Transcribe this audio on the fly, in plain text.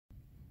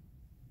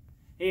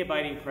Hey,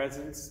 Abiding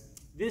Presence.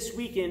 This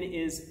weekend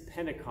is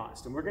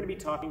Pentecost, and we're going to be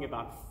talking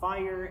about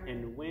fire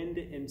and wind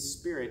and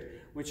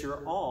spirit, which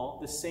are all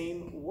the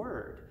same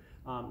word.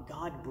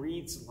 God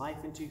breathes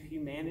life into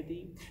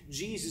humanity.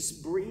 Jesus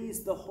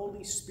breathes the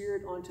Holy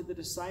Spirit onto the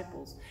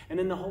disciples, and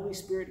then the Holy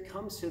Spirit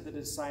comes to the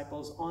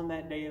disciples on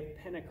that day of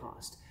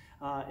Pentecost.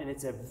 And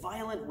it's a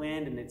violent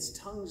wind, and it's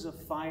tongues of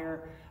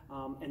fire,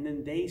 and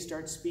then they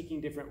start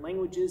speaking different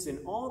languages, and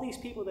all these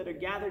people that are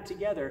gathered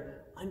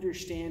together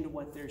understand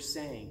what they're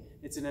saying.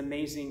 It's an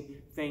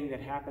amazing thing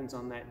that happens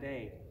on that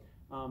day.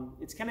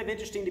 It's kind of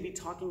interesting to be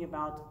talking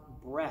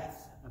about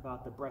breath,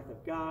 about the breath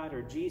of God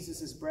or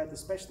Jesus' breath,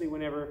 especially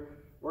whenever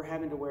we're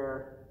having to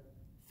wear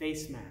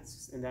face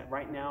masks, and that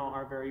right now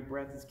our very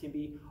breath can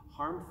be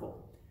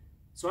harmful.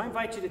 So I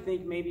invite you to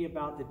think maybe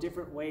about the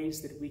different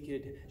ways that we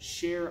could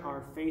share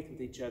our faith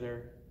with each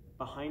other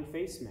behind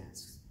face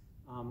masks.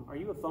 Are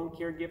you a phone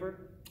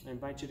caregiver? I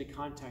invite you to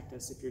contact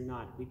us if you're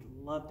not. We'd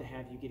love to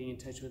have you getting in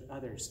touch with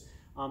others.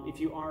 If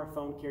you are a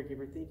phone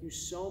caregiver, thank you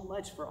so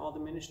much for all the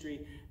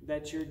ministry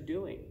that you're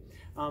doing.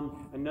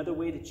 Another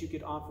way that you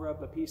could offer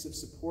up a piece of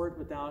support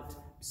without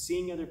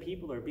seeing other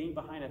people or being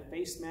behind a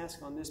face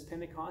mask on this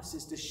Pentecost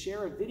is to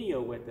share a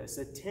video with us,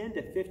 a 10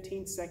 to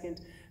 15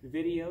 second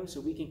video,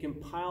 so we can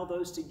compile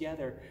those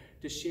together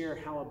to share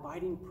how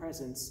Abiding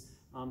Presence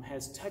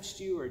has touched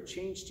you or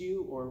changed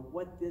you, or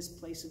what this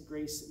place of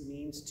grace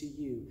means to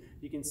you.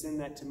 You can send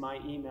that to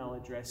my email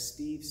address,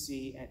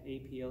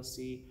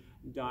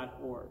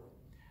 stevec@aplc.org.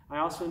 I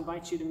also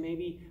invite you to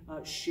maybe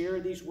share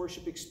these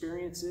worship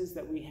experiences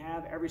that we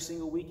have every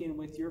single weekend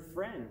with your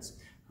friends.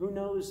 Who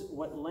knows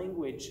what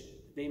language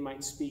they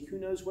might speak? Who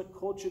knows what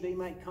culture they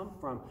might come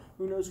from?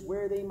 Who knows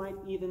where they might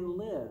even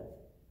live?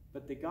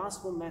 But the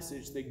gospel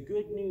message, the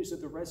good news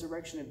of the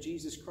resurrection of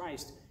Jesus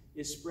Christ,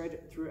 is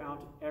spread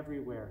throughout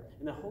everywhere.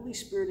 And the Holy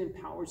Spirit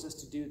empowers us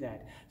to do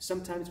that.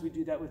 Sometimes we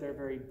do that with our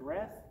very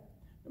breath,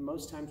 but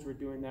most times we're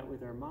doing that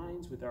with our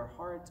minds, with our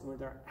hearts, and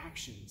with our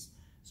actions.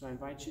 So I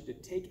invite you to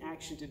take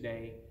action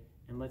today,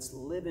 and let's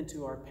live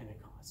into our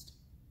Pentecost.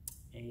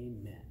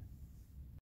 Amen.